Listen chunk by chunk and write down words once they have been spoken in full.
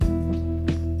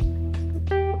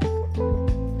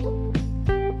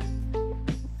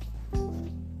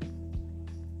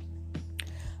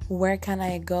Where can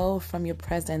I go from your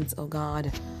presence, O God?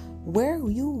 Where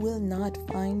you will not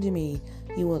find me,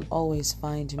 you will always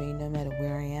find me no matter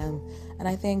where I am. And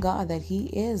I thank God that He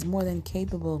is more than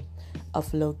capable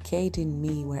of locating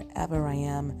me wherever I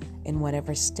am, in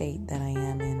whatever state that I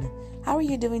am in. How are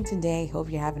you doing today?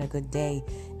 Hope you're having a good day.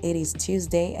 It is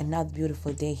Tuesday, another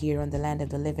beautiful day here on the land of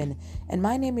the living. And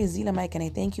my name is Zila Mike, and I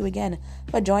thank you again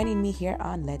for joining me here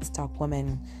on Let's Talk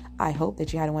Women. I hope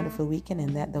that you had a wonderful weekend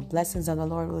and that the blessings of the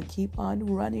Lord will keep on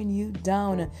running you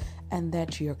down and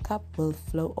that your cup will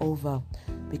flow over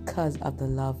because of the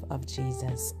love of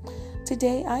Jesus.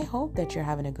 Today, I hope that you're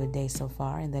having a good day so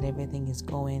far and that everything is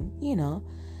going,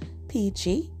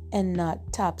 peachy and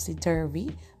not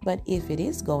topsy-turvy. But if it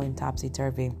is going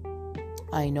topsy-turvy,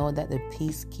 I know that the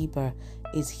peacekeeper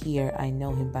is here. I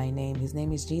know him by name. His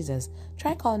name is Jesus.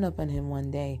 Try calling up on him one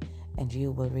day and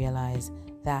you will realize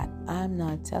that I'm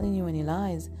not telling you any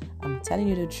lies. I'm telling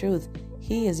you the truth.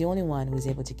 He is the only one who is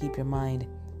able to keep your mind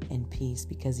in peace,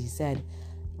 because he said,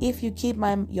 if you keep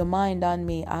your mind on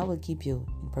me, I will keep you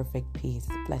in perfect peace.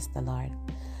 Bless the Lord.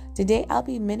 Today I'll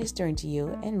be ministering to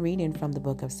you and reading from the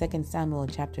book of 2 Samuel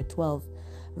chapter 12,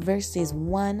 verses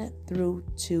 1 through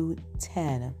to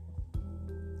 10.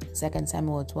 2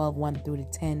 Samuel 12, 1 through to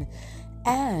 10.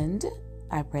 And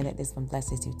I pray that this one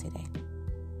blesses you today.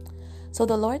 So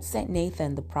the Lord sent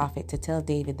Nathan the prophet to tell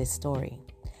David this story.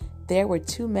 There were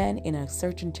two men in a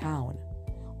certain town.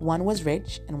 One was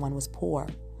rich and one was poor.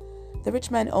 The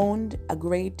rich man owned a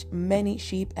great many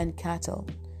sheep and cattle.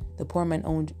 The poor man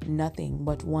owned nothing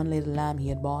but one little lamb he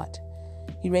had bought.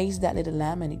 He raised that little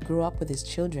lamb and it grew up with his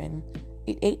children.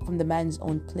 It ate from the man's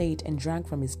own plate and drank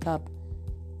from his cup.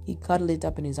 He cuddled it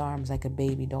up in his arms like a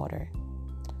baby daughter.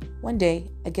 One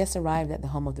day, a guest arrived at the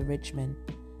home of the rich man.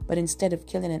 But instead of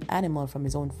killing an animal from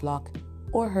his own flock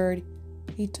or herd,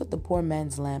 he took the poor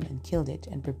man's lamb and killed it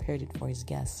and prepared it for his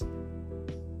guests.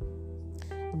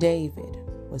 David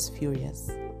was furious.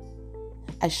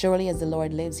 As surely as the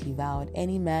Lord lives, he vowed,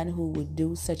 any man who would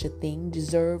do such a thing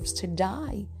deserves to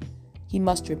die. He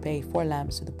must repay 4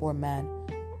 lambs to the poor man,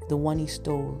 the one he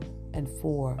stole, and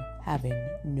for having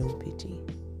no pity.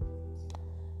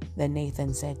 Then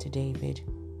Nathan said to David,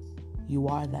 you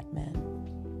are that man.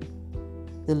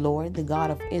 The Lord, the God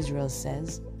of Israel,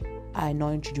 says, I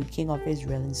anointed you king of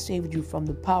Israel and saved you from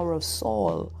the power of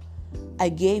Saul. I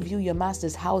gave you your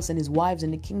master's house and his wives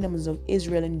and the kingdoms of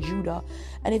Israel and Judah.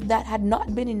 And if that had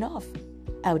not been enough,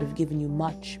 I would have given you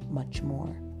much, much more.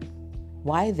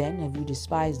 Why then have you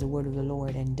despised the word of the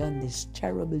Lord and done this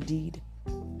terrible deed?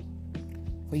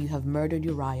 For you have murdered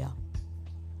Uriah,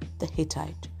 the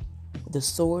Hittite, with the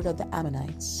sword of the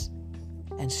Ammonites,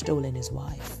 and stolen his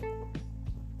wife.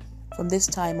 From this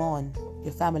time on,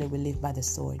 your family will live by the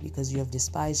sword, because you have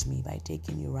despised me by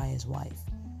taking Uriah's wife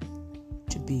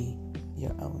to be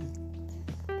your own.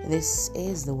 This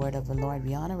is the word of the Lord.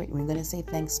 We honor it. We're going to say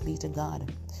thanks be to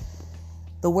God.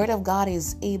 The word of God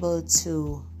is able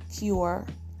to cure,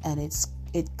 and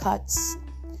it cuts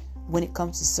when it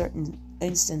comes to certain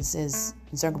instances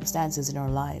and circumstances in our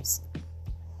lives.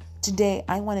 Today,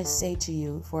 I want to say to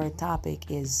you, for our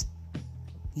topic is,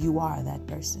 you are that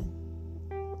person.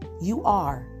 You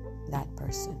are that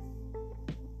person.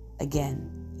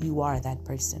 Again, you are that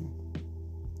person.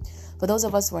 For those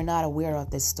of us who are not aware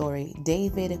of this story,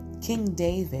 King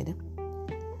David,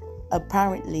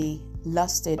 apparently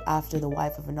lusted after the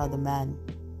wife of another man,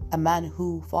 a man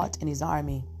who fought in his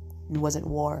army and was at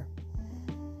war.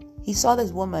 He saw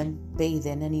this woman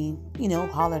bathing and he,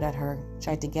 hollered at her,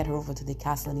 tried to get her over to the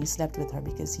castle, and he slept with her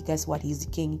because guess what? He's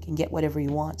the king. He can get whatever he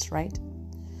wants, right?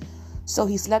 So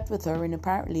he slept with her, and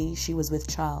apparently she was with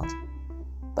child.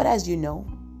 But as you know,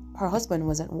 her husband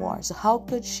was at war. So how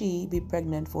could she be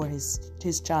pregnant for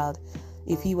his child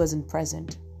if he wasn't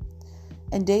present?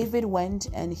 And David went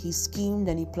and he schemed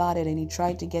and he plotted and he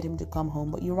tried to get him to come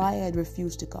home. But Uriah had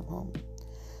refused to come home.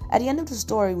 At the end of the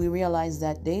story, we realize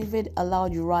that David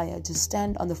allowed Uriah to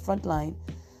stand on the front line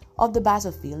of the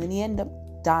battlefield, and he ended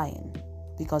up dying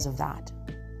because of that.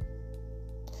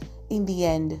 In the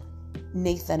end,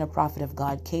 Nathan, a prophet of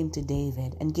God, came to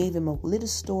David and gave him a little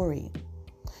story.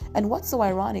 And what's so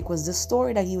ironic was the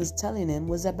story that he was telling him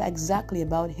was exactly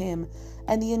about him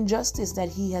and the injustice that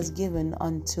he has given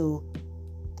unto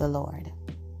the Lord.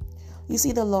 You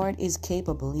see, the Lord is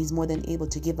capable. He's more than able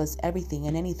to give us everything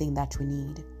and anything that we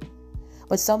need.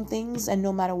 But some things, and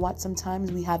no matter what,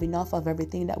 sometimes we have enough of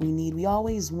everything that we need. We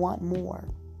always want more.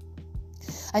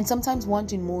 And sometimes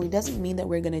wanting more doesn't mean that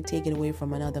we're going to take it away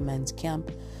from another man's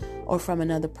camp or from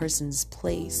another person's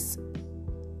place.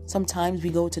 Sometimes we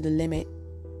go to the limit,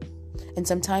 and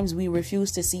sometimes we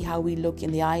refuse to see how we look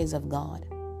in the eyes of God.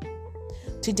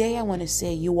 Today I want to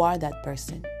say you are that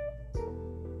person.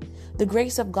 The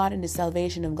grace of God and the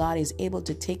salvation of God is able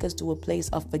to take us to a place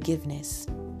of forgiveness.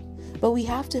 But we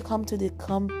have to come to the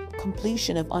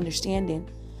completion of understanding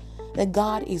that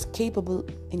God is capable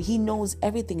and He knows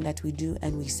everything that we do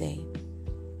and we say,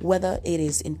 whether it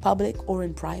is in public or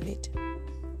in private.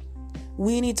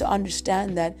 We need to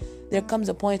understand that there comes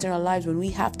a point in our lives when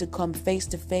we have to come face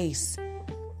to face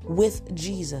with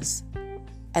Jesus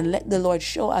and let the Lord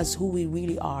show us who we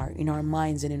really are in our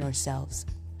minds and in ourselves.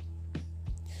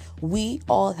 We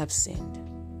all have sinned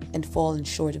and fallen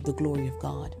short of the glory of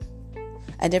God.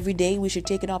 And every day we should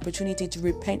take an opportunity to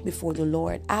repent before the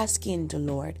Lord, asking the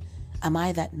Lord, am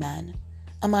I that man?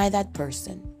 Am I that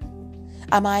person?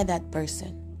 Am I that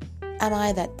person? Am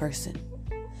I that person?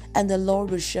 And the Lord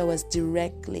will show us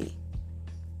directly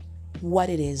what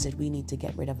it is that we need to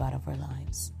get rid of out of our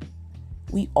lives.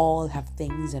 We all have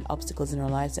things and obstacles in our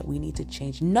lives that we need to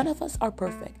change. None of us are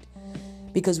perfect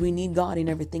because we need God in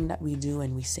everything that we do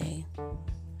and we say.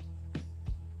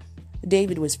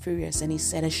 David was furious and he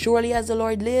said, as surely as the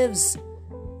Lord lives,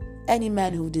 any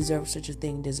man who deserves such a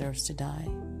thing deserves to die.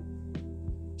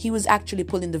 He was actually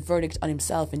pulling the verdict on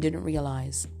himself and didn't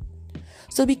realize.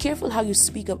 So be careful how you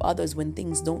speak of others when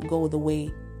things don't go the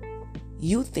way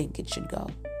you think it should go.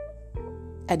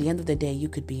 At the end of the day, you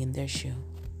could be in their shoe.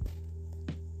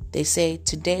 They say,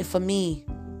 today for me,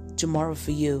 tomorrow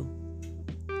for you.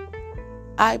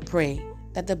 I pray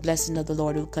that the blessing of the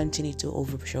Lord will continue to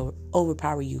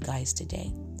overpower you guys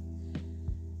today.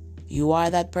 You are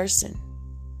that person.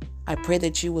 I pray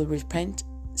that you will repent,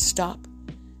 stop,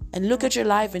 and look at your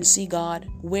life and see, God,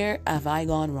 where have I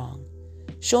gone wrong?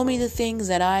 Show me the things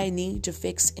that I need to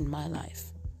fix in my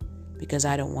life, because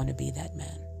I don't want to be that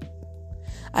man.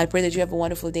 I pray that you have a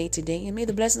wonderful day today, and may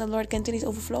the blessing of the Lord continue to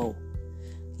overflow.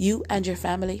 You and your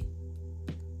family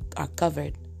are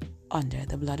covered under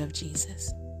the blood of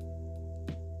Jesus.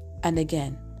 And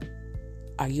again,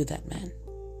 are you that man?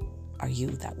 Are you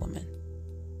that woman?